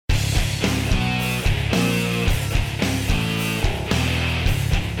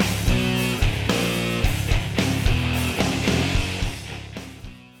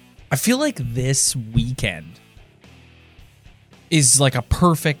I feel like this weekend is like a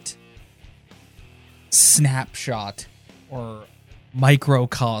perfect snapshot or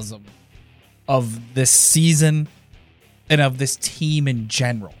microcosm of this season and of this team in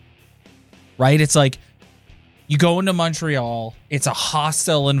general, right? It's like you go into Montreal, it's a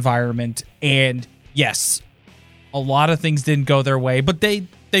hostile environment, and yes, a lot of things didn't go their way, but they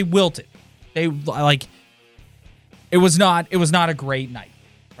wilted. They like it was not a great night,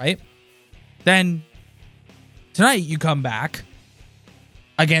 right? Then tonight you come back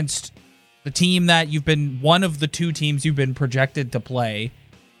against the team that you've been one of the two teams you've been projected to play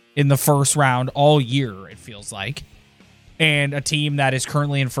in the first round all year, it feels like, and a team that is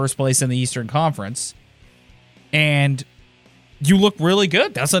currently in first place in the Eastern Conference, and you look really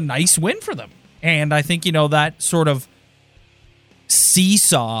good. That's a nice win for them. And I think, that sort of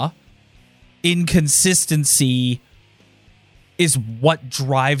seesaw inconsistency is what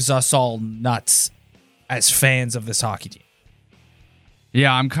drives us all nuts as fans of this hockey team.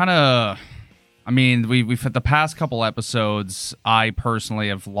 Yeah, we've had the past couple episodes, I personally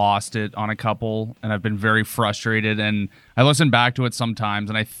have lost it on a couple, and I've been very frustrated, and I listen back to it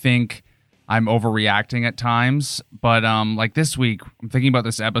sometimes, and I think I'm overreacting at times, but like this week, I'm thinking about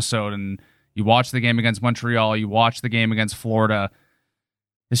this episode, and you watch the game against Montreal, you watch the game against Florida,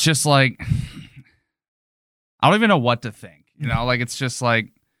 it's just like, I don't even know what to think, it's just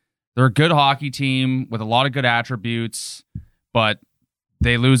like, they're a good hockey team with a lot of good attributes, but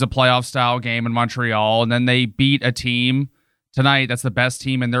they lose a playoff style game in Montreal, and then they beat a team tonight that's the best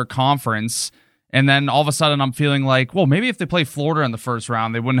team in their conference. And then all of a sudden I'm feeling like, well, maybe if they play Florida in the first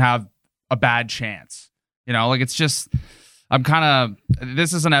round, they wouldn't have a bad chance. It's just,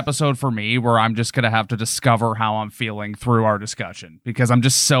 this is an episode for me where I'm just going to have to discover how I'm feeling through our discussion, because I'm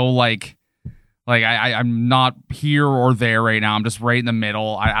just so I'm not here or there right now. I'm just right in the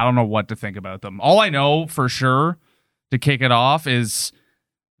middle. I don't know what to think about them. All I know for sure to kick it off is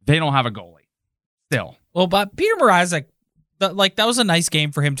they don't have a goalie still. Well, but Peter Mrazek, that was a nice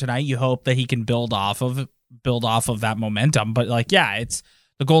game for him tonight. You hope that he can build off of that momentum. But it's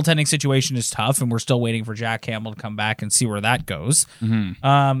the goaltending situation is tough, and we're still waiting for Jack Campbell to come back and see where that goes.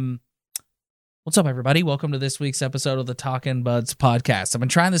 Mm-hmm. What's up, everybody? Welcome to this week's episode of the Talkin' Buds podcast. I've been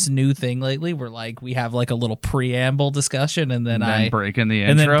trying this new thing lately where we have a little preamble discussion, and then I break in the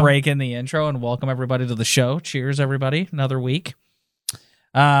intro and welcome everybody to the show. Cheers, everybody! Another week.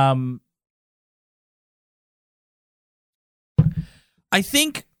 I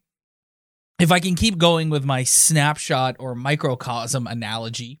think if I can keep going with my snapshot or microcosm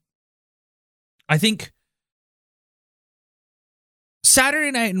analogy, I think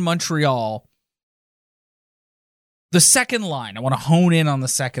Saturday night in Montreal, the second line, I want to hone in on the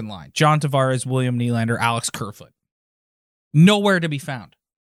second line. John Tavares, William Nylander, Alex Kerfoot. Nowhere to be found.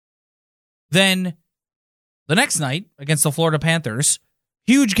 Then the next night against the Florida Panthers,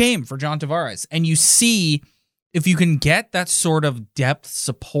 huge game for John Tavares. And you see if you can get that sort of depth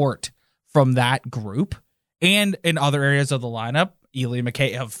support from that group and in other areas of the lineup, Ilya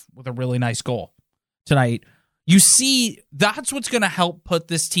Mikheyev with a really nice goal tonight. You see that's what's going to help put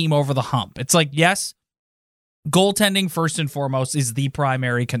this team over the hump. It's like, yes, goaltending first and foremost is the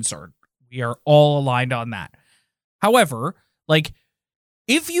primary concern. We are all aligned on that. However,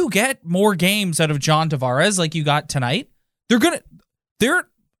 if you get more games out of John Tavares like you got tonight,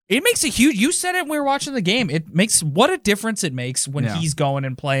 it makes a huge, you said it when we were watching the game, what a difference it makes when he's going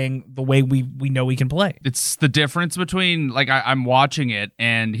and playing the way we know he can play. It's the difference between, I'm watching it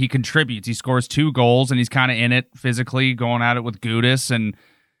and he contributes. He scores 2 goals and he's kind of in it physically, going at it with Gudas, and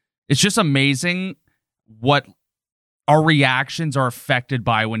it's just amazing what our reactions are affected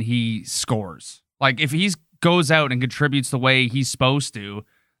by when he scores. If he goes out and contributes the way he's supposed to,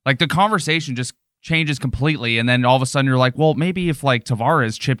 the conversation just changes completely, and then all of a sudden you're like, well, maybe if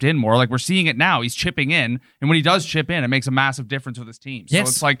Tavares chipped in more, we're seeing it now, he's chipping in, and when he does chip in, it makes a massive difference with his team. So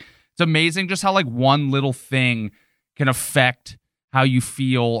yes. It's amazing just how one little thing can affect how you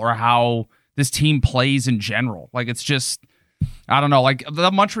feel or how this team plays in general. It's just, I don't know,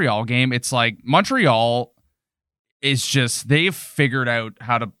 the Montreal game, it's Montreal is just, they've figured out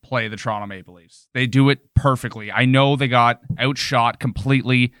how to play the Toronto Maple Leafs. They do it perfectly. I know they got outshot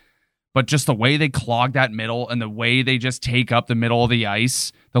completely, but just the way they clog that middle and the way they just take up the middle of the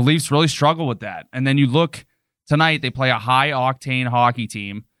ice, the Leafs really struggle with that. And then you look tonight, they play a high-octane hockey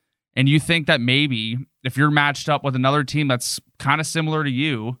team, and you think that maybe if you're matched up with another team that's kind of similar to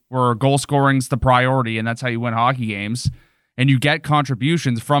you, where goal scoring's the priority and that's how you win hockey games, and you get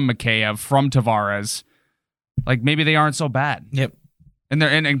contributions from Mikheyev, from Tavares, maybe they aren't so bad. Yep. And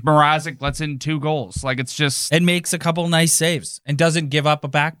Mrazek lets in 2 goals. Like, it's just... And makes a couple nice saves and doesn't give up a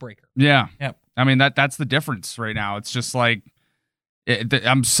backbreaker. Yeah. Yep. I mean, that's the difference right now. It's just like...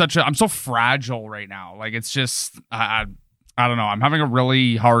 I'm so fragile right now. Like, it's just... I don't know. I'm having a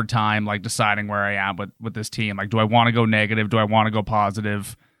really hard time, like, deciding where I am with this team. Like, do I want to go negative? Do I want to go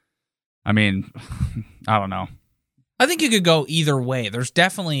positive? I mean, I don't know. I think you could go either way. There's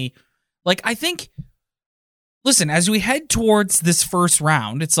definitely... Like, I think... Listen, as we head towards this first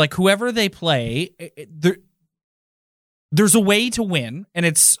round, it's like whoever they play, there's a way to win, and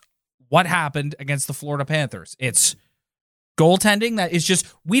it's what happened against the Florida Panthers. It's goaltending that is just,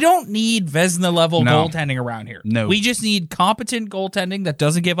 we don't need Vezina-level goaltending around here. No. We just need competent goaltending that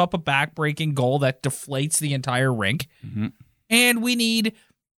doesn't give up a back-breaking goal that deflates the entire rink. Mm-hmm. And we need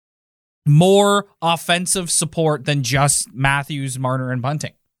more offensive support than just Matthews, Marner, and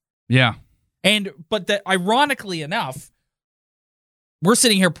Bunting. Yeah. But that, ironically enough, we're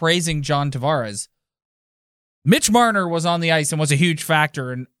sitting here praising John Tavares. Mitch Marner was on the ice and was a huge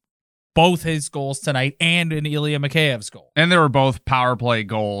factor in both his goals tonight and in Ilya Mikheyev's goal. And they were both power play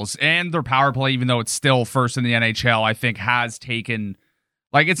goals. And their power play, even though it's still first in the NHL, I think has taken...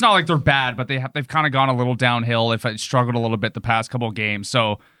 Like, it's not like they're bad, but they've kind of gone a little downhill. If it struggled a little bit the past couple of games.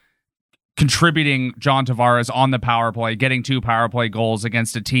 So contributing John Tavares on the power play, getting 2 power play goals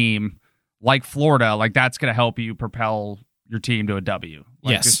against a team like Florida, like, that's going to help you propel your team to a W.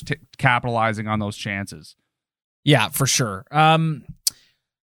 Like, yes. Just capitalizing on those chances. Yeah, for sure. Can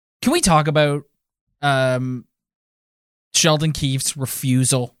we talk about Sheldon Keefe's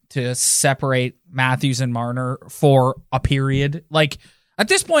refusal to separate Matthews and Marner for a period? Like, at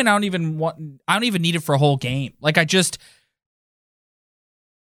this point, I don't even need it for a whole game. Like,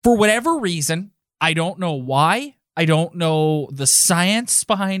 for whatever reason, I don't know why. I don't know the science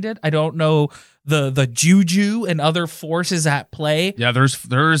behind it. I don't know the juju and other forces at play. Yeah,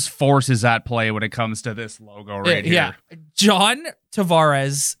 there's forces at play when it comes to this logo right here. Yeah, John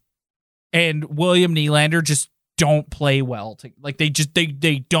Tavares and William Nylander just don't play well. Like, they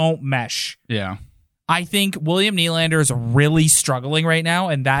don't mesh. Yeah. I think William Nylander is really struggling right now,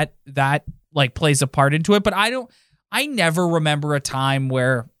 and that like plays a part into it. But I never remember a time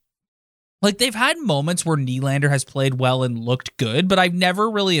where, like, they've had moments where Nylander has played well and looked good, but I've never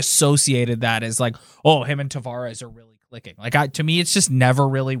really associated that as like, oh, him and Tavares are really clicking. Like, to me, it's just never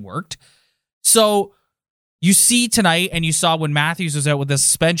really worked. So you see tonight, and you saw when Matthews was out with the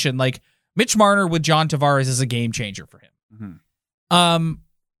suspension, like, Mitch Marner with John Tavares is a game changer for him. Mm-hmm.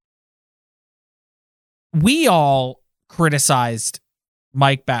 We all criticized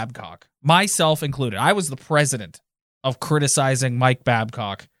Mike Babcock, myself included. I was the president of criticizing Mike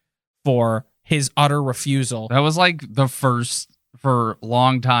Babcock for his utter refusal. That was like the first, for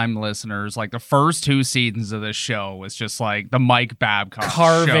longtime listeners, like the first 2 seasons of this show was just like the Mike Babcock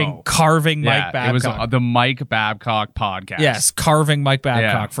show. Carving Mike Babcock. It was the Mike Babcock podcast. Yes, carving Mike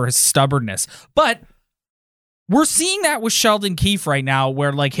Babcock for his stubbornness. But we're seeing that with Sheldon Keefe right now,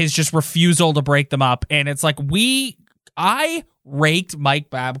 where like his just refusal to break them up. And it's like, I raked Mike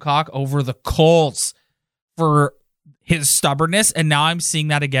Babcock over the coals for his stubbornness, and now I'm seeing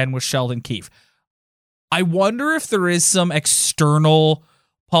that again with Sheldon Keefe. I wonder if there is some external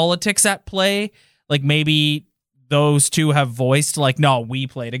politics at play. Like, maybe those two have voiced like, no, we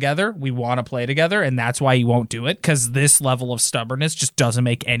play together. We want to play together, and that's why he won't do it, because this level of stubbornness just doesn't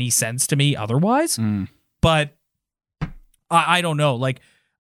make any sense to me otherwise. But I don't know. Like,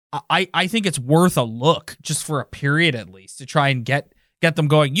 I think it's worth a look just for a period at least to try and get them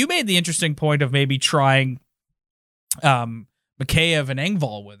going. You made the interesting point of maybe trying Mikheyev and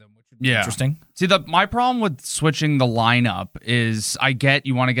Engvall with him, which would be interesting. See, my problem with switching the lineup is, I get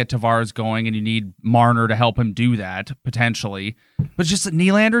you want to get Tavares going and you need Marner to help him do that potentially, but just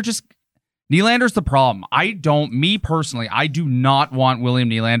Nylander's the problem. Me personally, I do not want William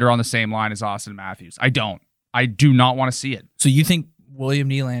Nylander on the same line as Austin Matthews. I do not want to see it. So you think William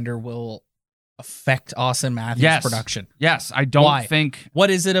Nylander will affect Austin Matthews' production? Yes, I don't think. What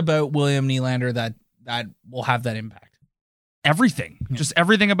is it about William Nylander that will have that impact? Everything. Yeah. Just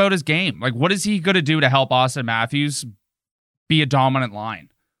everything about his game. Like, what is he going to do to help Austin Matthews be a dominant line?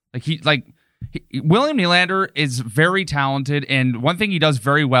 William Nylander is very talented, and one thing he does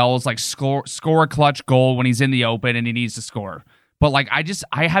very well is like score a clutch goal when he's in the open and he needs to score. But like,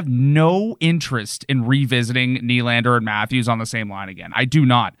 I have no interest in revisiting Nylander and Matthews on the same line again. I do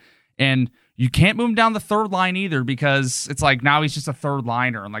not. And you can't move him down the third line either, because it's like now he's just a third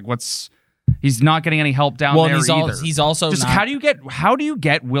liner, and like he's not getting any help down there either. He's also just how do you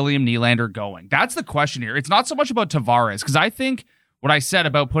get William Nylander going? That's the question here. It's not so much about Tavares, because I think what I said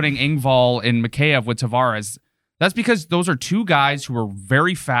about putting Engvall and Mikheyev with Tavares, That's because those are two guys who are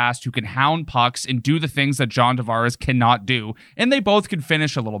very fast, who can hound pucks and do the things that John Tavares cannot do, and they both can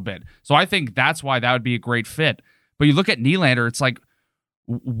finish a little bit. So I think that's why that would be a great fit. But you look at Nylander, it's like,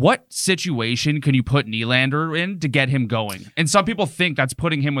 what situation can you put Nylander in to get him going? And some people think that's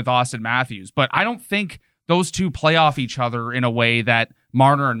putting him with Auston Matthews, but I don't think those two play off each other in a way that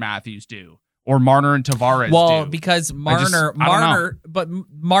Marner and Matthews do, or Marner and Tavares do. Well, because Marner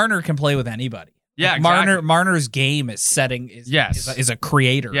can play with anybody. Yeah, like exactly. Marner's game is a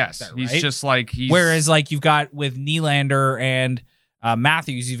creator. Yes, there, he's right? just like Whereas like you've got with Nylander and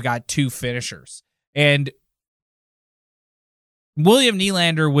Matthews, you've got two finishers. And William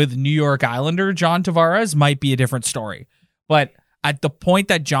Nylander with New York Islander John Tavares might be a different story. But at the point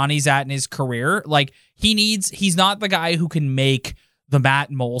that Johnny's at in his career, like he's not the guy who can make the Matt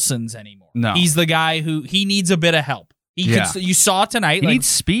Molsons anymore. No. He's the guy who he needs a bit of help. You saw tonight. He needs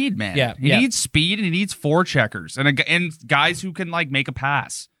speed, man. Yeah, he needs speed, and he needs forecheckers and guys who can like make a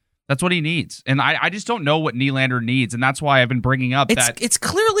pass. That's what he needs. And I just don't know what Nylander needs, and that's why I've been bringing up that it's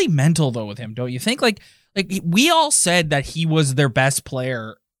clearly mental though with him, don't you think? Like we all said that he was their best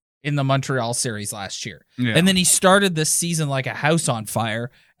player in the Montreal series last year, and then he started this season like a house on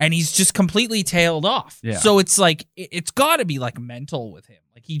fire, and he's just completely tailed off. Yeah. So it's like it's got to be like mental with him.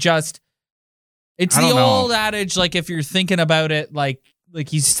 Like he just. It's the old adage, like if you're thinking about it, like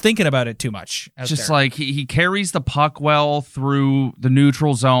he's thinking about it too much. Just like he carries the puck well through the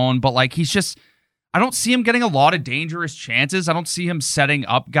neutral zone, but like I don't see him getting a lot of dangerous chances. I don't see him setting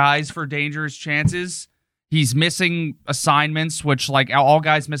up guys for dangerous chances. He's missing assignments, which like all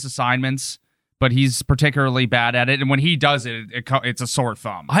guys miss assignments, but he's particularly bad at it. And when he does it, it's a sore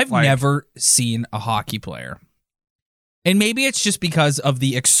thumb. I've never seen a hockey player. And maybe it's just because of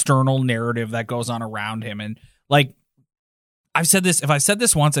the external narrative that goes on around him. And like, I've said this, if I've said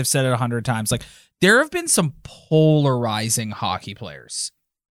this once, I've said it 100 times. Like, there have been some polarizing hockey players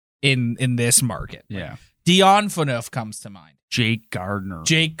in this market. Yeah. Like, Dion Phaneuf comes to mind. Jake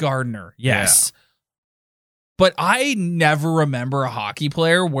Gardiner. Yes. Yeah. But I never remember a hockey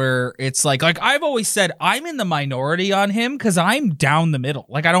player where it's like I've always said, I'm in the minority on him because I'm down the middle.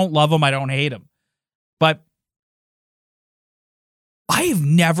 Like, I don't love him. I don't hate him. But I've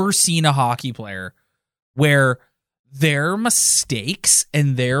never seen a hockey player where their mistakes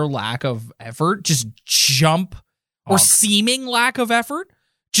and their lack of effort just jump, or seeming lack of effort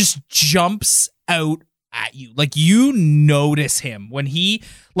just jumps out at you. Like, you notice him when he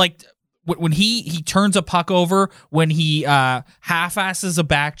turns a puck over, when he half-asses a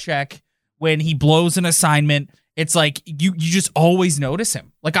back check, when he blows an assignment. It's like you just always notice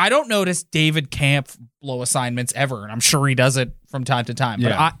him. Like, I don't notice David Kampf blow assignments ever, and I'm sure he does it from time to time.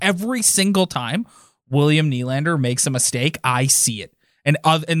 Yeah. But every single time William Nylander makes a mistake, I see it, and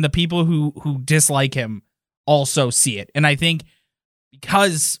the people who dislike him also see it. And I think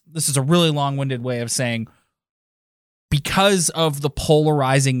because this is a really long-winded way of saying, because of the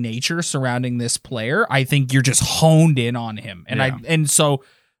polarizing nature surrounding this player, I think you're just honed in on him, and so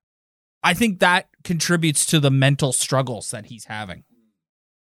I think that contributes to the mental struggles that he's having.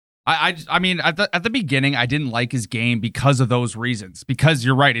 I mean, at the beginning, I didn't like his game because of those reasons. Because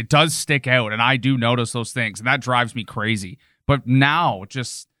you're right, it does stick out, and I do notice those things, and that drives me crazy. But now,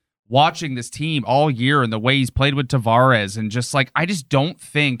 just watching this team all year and the way he's played with Tavares, and just like, I just don't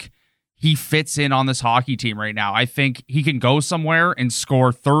think he fits in on this hockey team right now. I think he can go somewhere and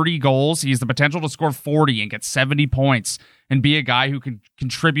score 30 goals. He has the potential to score 40 and get 70 points and be a guy who can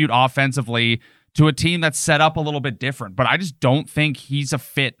contribute offensively to a team that's set up a little bit different. But I just don't think he's a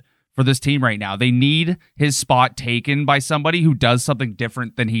fit for this team right now. They need his spot taken by somebody who does something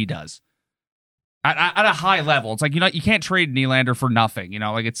different than he does. At a high level. It's like, you can't trade Nylander for nothing.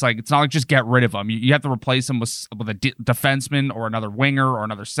 It's not like just get rid of him. You have to replace him with a defenseman or another winger or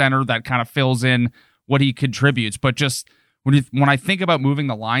another center that kind of fills in what he contributes. But just when I think about moving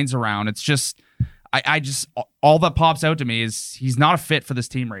the lines around, it's just I just all that pops out to me is he's not a fit for this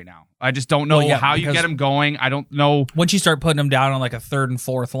team right now. I just don't know how you get him going. I don't know. Once you start putting him down on like a third and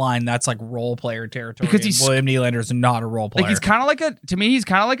fourth line, that's like role player territory. Because William Nylander is not a role player. Like, he's kind of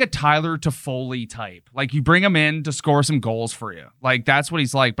like a Tyler Toffoli type. Like, you bring him in to score some goals for you. Like, that's what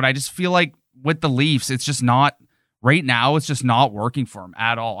he's like. But I just feel like with the Leafs, it's just not right now. It's just not working for him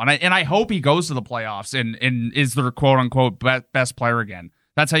at all. And I hope he goes to the playoffs and is their quote unquote best player again.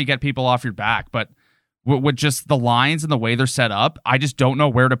 That's how you get people off your back. But with just the lines and the way they're set up, I just don't know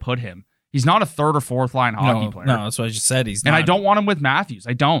where to put him. He's not a third or fourth line hockey player. No, that's what I just said. He's not. And I don't want him with Matthews.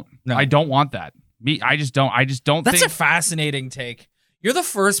 I don't. No. I don't want that. I just don't. That's a fascinating take. You're the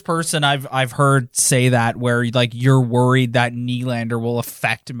first person I've heard say that, where like you're worried that Nylander will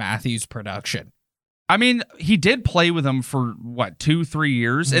affect Matthews' production. I mean, he did play with them for 2-3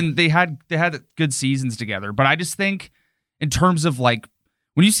 years, and they had good seasons together. But I just think, in terms of like,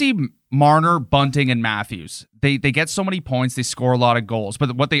 when you see Marner, Bunting, and Matthews, they get so many points, they score a lot of goals.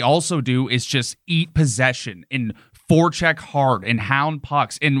 But what they also do is just eat possession and forecheck hard and hound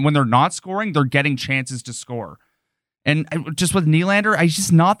pucks. And when they're not scoring, they're getting chances to score. And just with Nylander, he's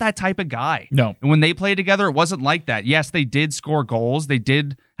just not that type of guy. No. And when they played together, it wasn't like that. Yes, they did score goals. They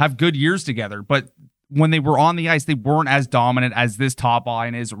did have good years together. But when they were on the ice, they weren't as dominant as this top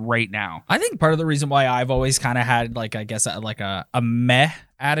line is right now. I think part of the reason why I've always kind of had, like, I guess, like a meh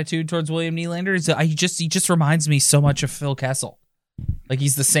attitude towards William Nylander is that he just reminds me so much of Phil Kessel. Like,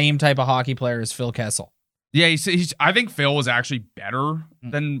 he's the same type of hockey player as Phil Kessel. Yeah, I think Phil was actually better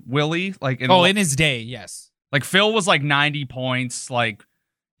than Willie. Like, in his day, yes. Like, Phil was like 90 points. Like,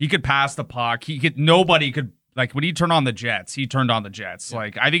 he could pass the puck. Nobody could. Like, when he turned on the Jets, he turned on the Jets. Yeah.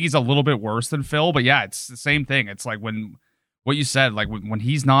 Like, I think he's a little bit worse than Phil, but yeah, it's the same thing. It's like what you said, like when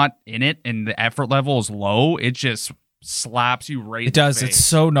he's not in it and the effort level is low, it just slaps you right in the face. It's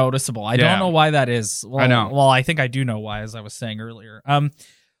so noticeable. I don't know why that is. Well, I know. Well, I think I do know why, as I was saying earlier.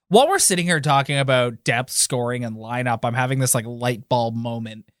 While we're sitting here talking about depth, scoring, and lineup, I'm having this like light bulb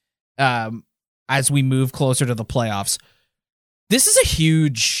moment as we move closer to the playoffs. This is a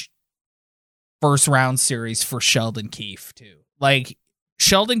huge first round series for Sheldon Keefe too. Like,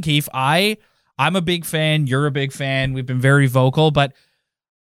 Sheldon Keefe, I'm a big fan. You're a big fan. We've been very vocal, but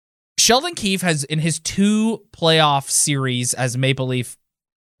Sheldon Keefe has, in his 2 playoff series as Maple Leaf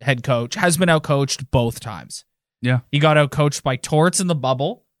head coach, has been outcoached both times. Yeah. He got outcoached by Torts in the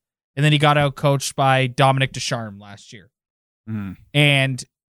bubble, and then he got outcoached by Dominic Ducharme last year. And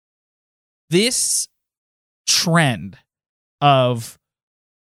this trend of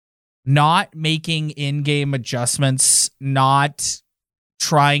not making in-game adjustments, not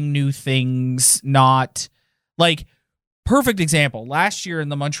trying new things, not like, perfect example. Last year in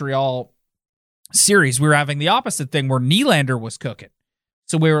the Montreal series, we were having the opposite thing where Nylander was cooking.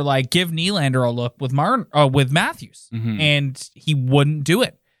 So we were like, give Nylander a look with Matthews, and he wouldn't do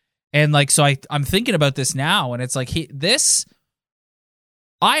it. And like, so I'm thinking about this now, and it's like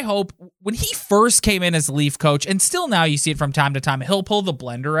I hope when he first came in as Leaf coach, and still now you see it from time to time, he'll pull the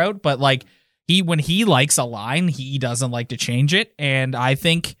blender out, but like when he likes a line, he doesn't like to change it. And I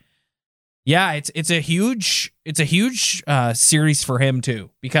think, yeah, it's a huge series for him too,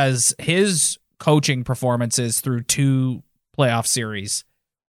 because his coaching performances through 2 playoff series,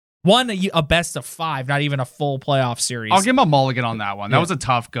 one a best of 5, not even a full playoff series. I'll give him a mulligan on that one. That was a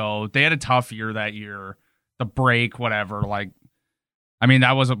tough go. They had a tough year that year. The break, whatever, like. I mean,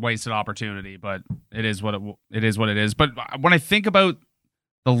 that was a wasted opportunity, but it is what it is. But when I think about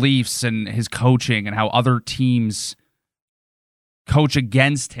the Leafs and his coaching and how other teams coach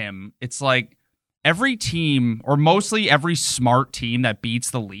against him, it's like every team, or mostly every smart team that beats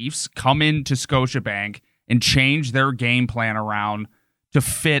the Leafs, come into Scotiabank and change their game plan around to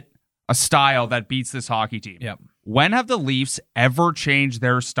fit a style that beats this hockey team. Yep. When have the Leafs ever changed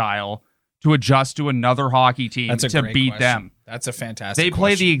their style to adjust to another hockey team to beat them? That's a fantastic They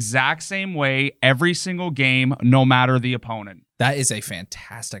play the exact same way every single game, no matter the opponent. That is a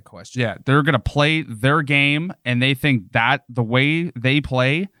fantastic question. Yeah, they're going to play their game, and they think that the way they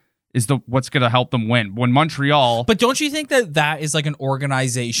play is what's going to help them win. When Montreal... But don't you think that is like an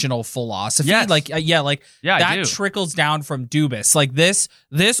organizational philosophy? Yes. That trickles down from Dubas. Like, this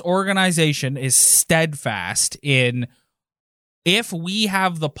organization is steadfast in, if we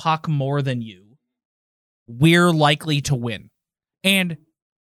have the puck more than you, we're likely to win. And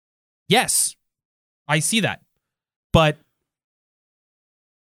yes, I see that. But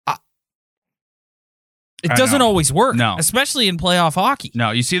it doesn't always work. No. Especially in playoff hockey.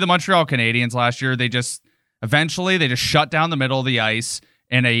 No, you see the Montreal Canadiens last year, they just shut down the middle of the ice,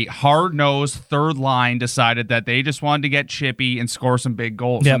 and a hard-nosed third line decided that they just wanted to get chippy and score some big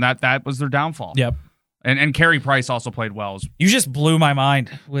goals. Yep. And that was their downfall. Yep. And Carey Price also played well. You just blew my mind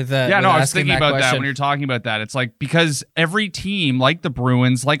with that. I was thinking about that when you're talking about that. It's like, because every team, like the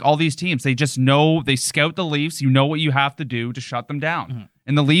Bruins, like all these teams, they just know, they scout the Leafs. You know what you have to do to shut them down. Mm-hmm.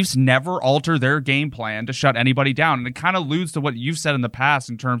 And the Leafs never alter their game plan to shut anybody down. And it kind of alludes to what you've said in the past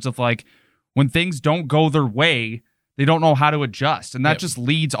in terms of, like, when things don't go their way, they don't know how to adjust. And that just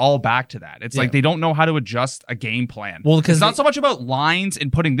leads all back to that. It's like they don't know how to adjust a game plan. Well, because it's not so much about lines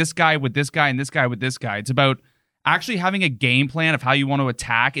and putting this guy with this guy and this guy with this guy. It's about actually having a game plan of how you want to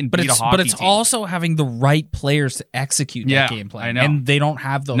attack and beat a hockey team. But it's also having the right players to execute that game plan. I know. And they don't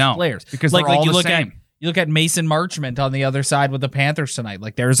have those players. Because they're all the same. You look at Mason Marchment on the other side with the Panthers tonight.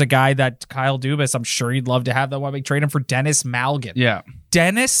 Like, there's a guy that Kyle Dubas, I'm sure he'd love to have that one. We trade him for Dennis Malgin. Yeah.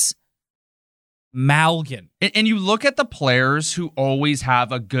 Dennis Malgin. And you look at the players who always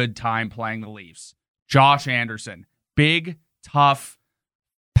have a good time playing the Leafs. Josh Anderson, big, tough,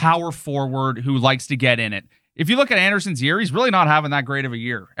 power forward who likes to get in it. If you look at Anderson's year, he's really not having that great of a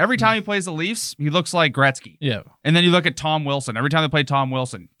year. Every time he plays the Leafs, he looks like Gretzky. Yeah. And then you look at Tom Wilson. Every time they play Tom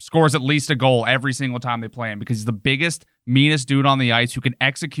Wilson, scores at least a goal every single time they play him because he's the biggest, meanest dude on the ice who can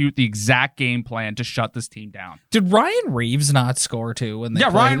execute the exact game plan to shut this team down. Did Ryan Reeves not score too when they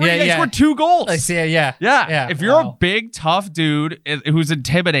played? Ryan Reeves he scored 2 goals. I see. Yeah. If you're a big, tough dude who's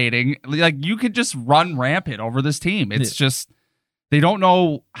intimidating, like you could just run rampant over this team. It's just they don't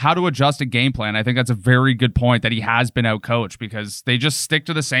know how to adjust a game plan. I think that's a very good point that he has been outcoached because they just stick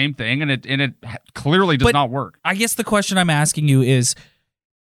to the same thing and it clearly does not work. I guess the question I'm asking you is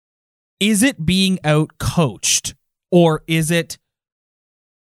it being outcoached or is it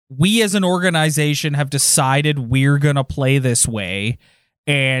we as an organization have decided we're going to play this way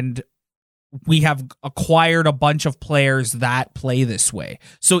and we have acquired a bunch of players that play this way?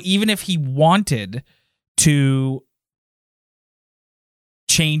 So even if he wanted to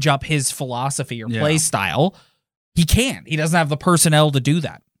change up his philosophy or play style, he can't. He doesn't have the personnel to do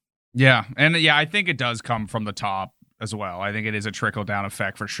that. Yeah, and I think it does come from the top as well. I think it is a trickle-down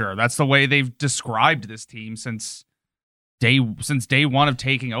effect for sure. That's the way they've described this team since day one of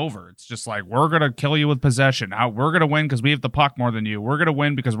taking over. It's just like, we're going to kill you with possession. We're going to win because we have the puck more than you. We're going to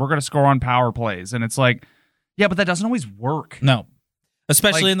win because we're going to score on power plays. And it's like, yeah, but that doesn't always work. No,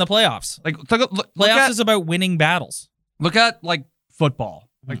 especially in the playoffs. Playoffs is about winning battles. Look at, football.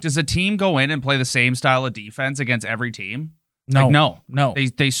 Does a team go in and play the same style of defense against every team? No.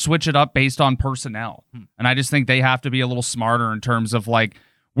 They switch it up based on personnel. And I just think they have to be a little smarter in terms of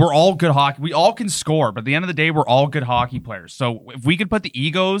we're all good hockey. We all can score, but at the end of the day, we're all good hockey players. So if we could put the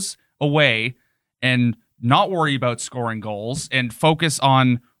egos away and not worry about scoring goals and focus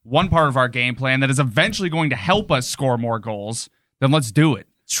on one part of our game plan that is eventually going to help us score more goals, then let's do it.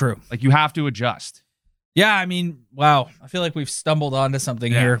 It's true. You have to adjust. Yeah, I mean, wow. I feel like we've stumbled onto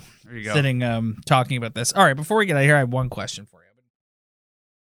something here. There you go. Sitting, talking about this. All right, before we get out of here, I have one question for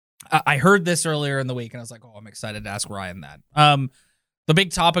you. I heard this earlier in the week, and I was like, I'm excited to ask Ryan that. The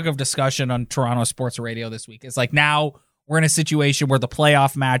big topic of discussion on Toronto Sports Radio this week is now we're in a situation where the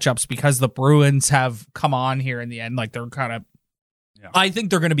playoff matchups, because the Bruins have come on here in the end, they're kind of, I think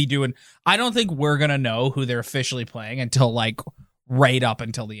they're going to be doing, I don't think we're going to know who they're officially playing until right up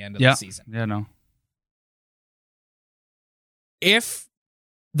until the end of the season. Yeah, no. If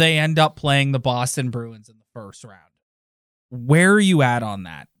they end up playing the Boston Bruins in the first round, where are you at on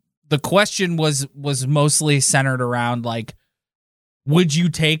that? The question was mostly centered around would you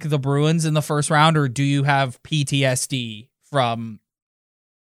take the Bruins in the first round, or do you have PTSD from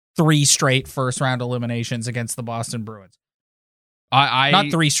 3 straight first round eliminations against the Boston Bruins? Not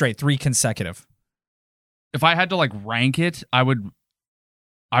 3 straight, 3 consecutive. If I had to rank it, I would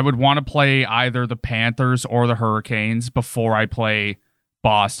want to play either the Panthers or the Hurricanes before I play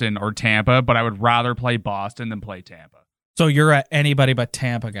Boston or Tampa, but I would rather play Boston than play Tampa. So you're a anybody but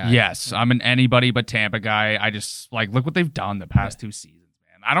Tampa guy. Yes, I'm an anybody but Tampa guy. I just look what they've done the past 2 seasons,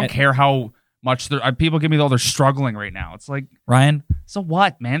 man. I don't care how much people give me they're struggling right now. It's Ryan, so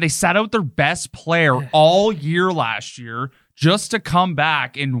what, man? They sat out their best player all year last year just to come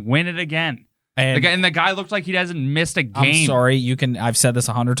back and win it again. And the guy looked like he hasn't missed a game. I'm sorry. I've said this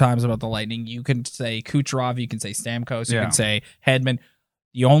 100 times about the Lightning. You can say Kucherov, you can say Stamkos, you can say Hedman.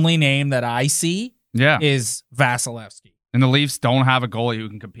 The only name that I see is Vasilevsky. And the Leafs don't have a goalie who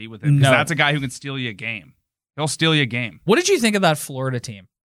can compete with him. Because that's a guy who can steal you a game. He'll steal you a game. What did you think of that Florida team?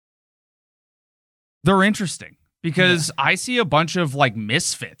 They're interesting. Because I see a bunch of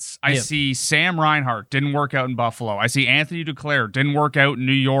misfits. I see Sam Reinhart, didn't work out in Buffalo. I see Anthony Duclair, didn't work out in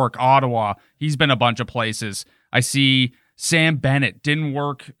New York, Ottawa. He's been a bunch of places. I see Sam Bennett, didn't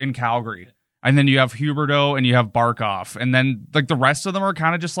work in Calgary. And then you have Huberdeau and you have Barkov. And then the rest of them are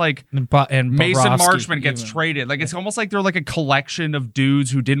kind of just and Mason Marchment gets traded. It's almost like they're a collection of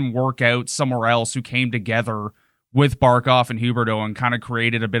dudes who didn't work out somewhere else who came together with Barkov and Huberdeau and kind of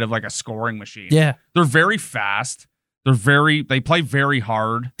created a bit of a scoring machine. Yeah. They're very fast. They play very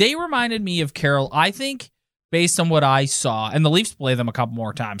hard. They reminded me of Carol. I think based on what I saw, and the Leafs play them a couple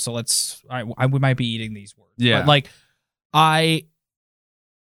more times, so we might be eating these words. Yeah. But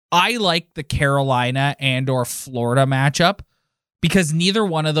I like the Carolina and or Florida matchup because neither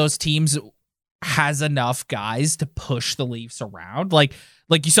one of those teams has enough guys to push the Leafs around. Like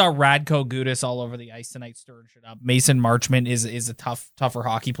you saw Radko Gudas all over the ice tonight stirring shit up. Mason Marchment is a tougher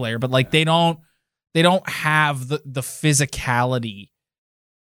hockey player, but they don't have the physicality.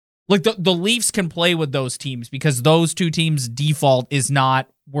 Like the Leafs can play with those teams because those two teams' default is not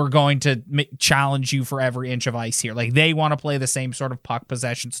we're going to challenge you for every inch of ice here. Like they want to play the same sort of puck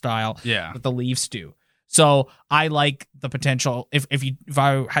possession style that the Leafs do. So I like the potential. If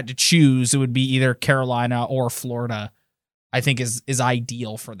I had to choose, it would be either Carolina or Florida. I think is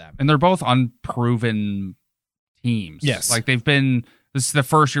ideal for them. And they're both unproven teams. Yes, like this is the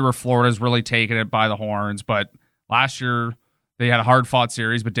first year where Florida's really taken it by the horns, but last year they had a hard-fought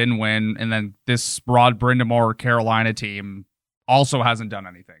series but didn't win, and then this Rod Brind'Amour Carolina team also hasn't done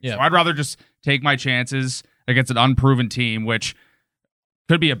anything. Yeah. So I'd rather just take my chances against an unproven team, which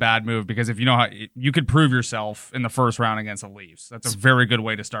could be a bad move because if you know how you could prove yourself in the first round against the Leafs. That's a very good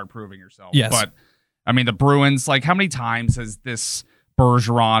way to start proving yourself. Yes. But, I mean, the Bruins, like how many times has this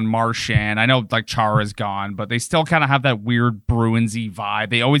Bergeron, Marchand, I know like Chara's gone, but they still kind of have that weird Bruins-y vibe.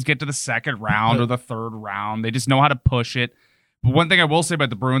 They always get to the second round or the third round. They just know how to push it. But one thing I will say about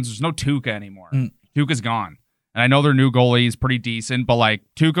the Bruins, there's no Tuukka anymore. Tuukka's gone. And I know their new goalie is pretty decent, but like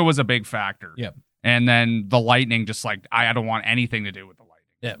Tuukka was a big factor. Yep. And then the Lightning just like, I don't want anything to do with the Lightning.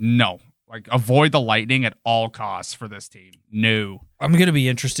 Yep. No. Like avoid the Lightning at all costs for this team. No. I'm going to be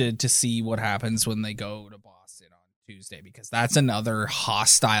interested to see what happens when they go to Boston on Tuesday because that's another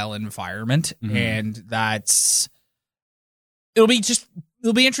hostile environment. And it'll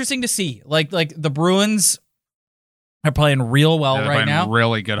be interesting to see. Like the Bruins are playing real well right now.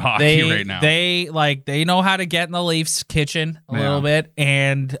 Really good hockey right now. They know how to get in the Leafs' kitchen a little bit,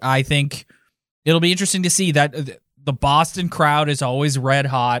 and I think it'll be interesting to see that the Boston crowd is always red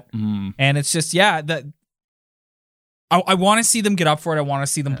hot, and it's just that I want to see them get up for it. I want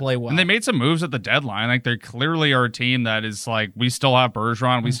to see them play well. And they made some moves at the deadline. Like they clearly are a team that is like we still have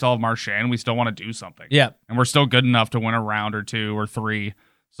Bergeron, we still have Marchand, we still want to do something. Yeah, and we're still good enough to win a round or two or three.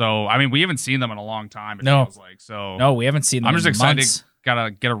 So, I mean, we haven't seen them in a long time, it feels like. So, no, we haven't seen them I'm just excited. Months.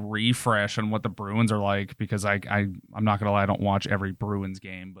 Gotta get a refresh on what the Bruins are like because I'm not going to lie, I don't watch every Bruins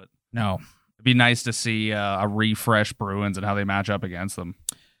game, but no, it'd be nice to see a refresh Bruins and how they match up against them.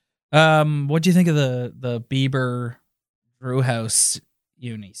 What do you think of the Bieber Brewhouse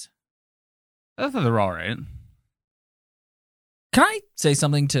unis? I thought they were all right. Can I say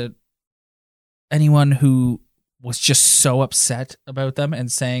something to anyone who was just so upset about them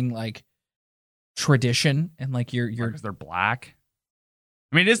and saying like tradition and like you're because they're black?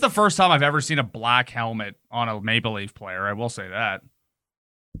 I mean, it's the first time I've ever seen a black helmet on a Maple Leaf player. I will say that.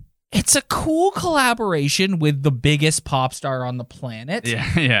 It's a cool collaboration with the biggest pop star on the planet.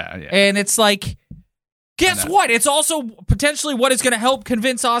 Yeah. And it's like, guess what? It's also potentially what is going to help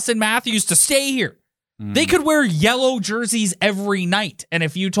convince Austin Matthews to stay here. They could wear yellow jerseys every night. And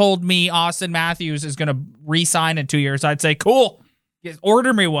if you told me Austin Matthews is going to re-sign in 2 years, I'd say, cool,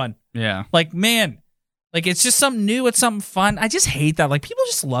 order me one. Yeah. Like, man, like it's just something new. It's something fun. I just hate that. Like people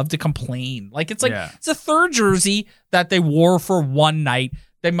just love to complain. Like it's it's a third jersey that they wore for one night.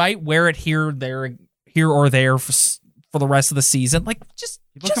 They might wear it here or there for the rest of the season. Like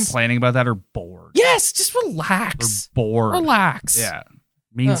people complaining about that are bored. Yes, just relax. They're bored. Relax. Yeah.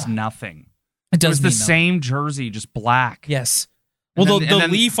 Means nothing. It does the same jersey, just black. Yes. Well, the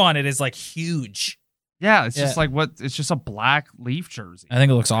leaf on it is like huge. Yeah, it's just like it's just a black Leaf jersey. I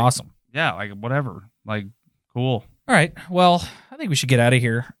think it looks awesome. Yeah, like whatever. Like cool. All right. Well, I think we should get out of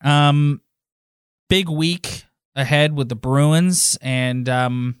here. Big week ahead with the Bruins and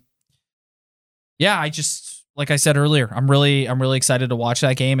I just like I said earlier, I'm really excited to watch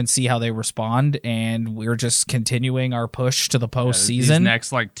that game and see how they respond. And we're just continuing our push to the postseason. These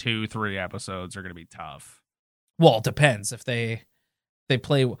next like 2-3 episodes are going to be tough. Well, it depends if they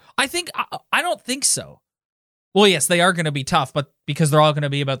play. I don't think so. Well, yes, they are going to be tough, but because they're all going to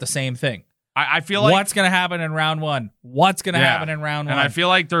be about the same thing. I feel like what's going to happen in round one? What's going to happen in round one? And I feel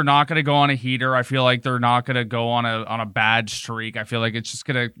like they're not going to go on a heater. I feel like they're not going to go on a bad streak. I feel like it's just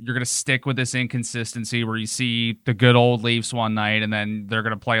you're going to stick with this inconsistency where you see the good old Leafs one night and then they're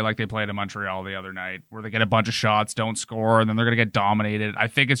going to play like they played in Montreal the other night where they get a bunch of shots, don't score, and then they're going to get dominated. I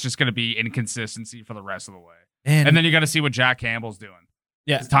think it's just going to be inconsistency for the rest of the way. And then you got to see what Jack Campbell's doing.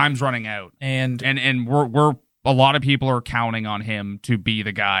 Yeah. His time's running out. And we're a lot of people are counting on him to be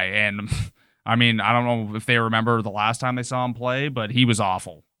the guy. And I mean, I don't know if they remember the last time they saw him play, but he was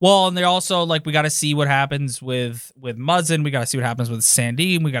awful. Well, and they're also like, we got to see what happens with Muzzin. We got to see what happens with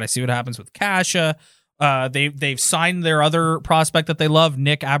Sandin. We got to see what happens with Kasha. They've signed their other prospect that they love,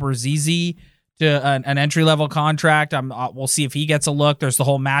 Nick Aberzizi, to an entry level contract. We'll see if he gets a look. There's the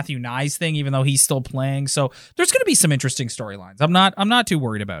whole Matthew Nyes thing, even though he's still playing. So there's going to be some interesting storylines. I'm not too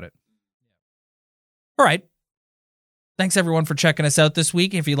worried about it. All right. Thanks, everyone, for checking us out this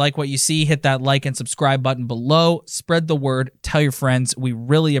week. If you like what you see, hit that like and subscribe button below. Spread the word. Tell your friends. We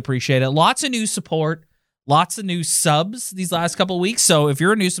really appreciate it. Lots of new support. Lots of new subs these last couple of weeks. So if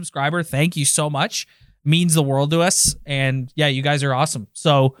you're a new subscriber, thank you so much. Means the world to us. And yeah, you guys are awesome.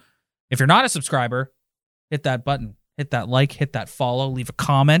 So if you're not a subscriber, hit that button. Hit that like. Hit that follow. Leave a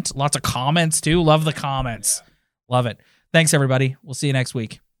comment. Lots of comments, too. Love the comments. Yeah. Love it. Thanks, everybody. We'll see you next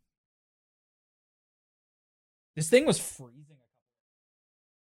week. This thing was freezing.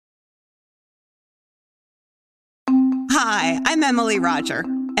 Hi, I'm Emily Roger,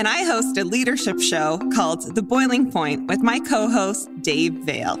 and I host a leadership show called The Boiling Point with my co-host, Dave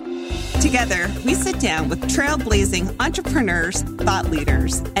Vale. Together, we sit down with trailblazing entrepreneurs, thought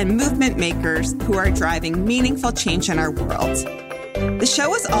leaders, and movement makers who are driving meaningful change in our world. The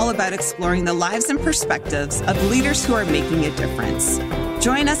show is all about exploring the lives and perspectives of leaders who are making a difference.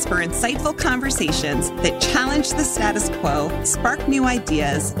 Join us for insightful conversations that challenge the status quo, spark new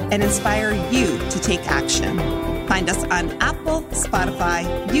ideas, and inspire you to take action. Find us on Apple, Spotify,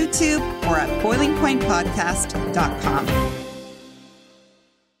 YouTube, or at boilingpointpodcast.com.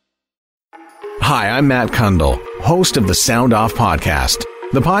 Hi, I'm Matt Kundle, host of the Sound Off Podcast,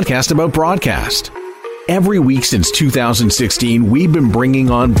 the podcast about broadcast. Every week since 2016, we've been bringing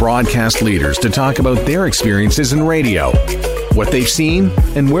on broadcast leaders to talk about their experiences in radio, what they've seen,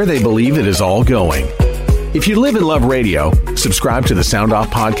 and where they believe it is all going. If you live and love radio, subscribe to the Sound Off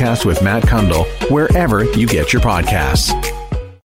Podcast with Matt Kundle wherever you get your podcasts.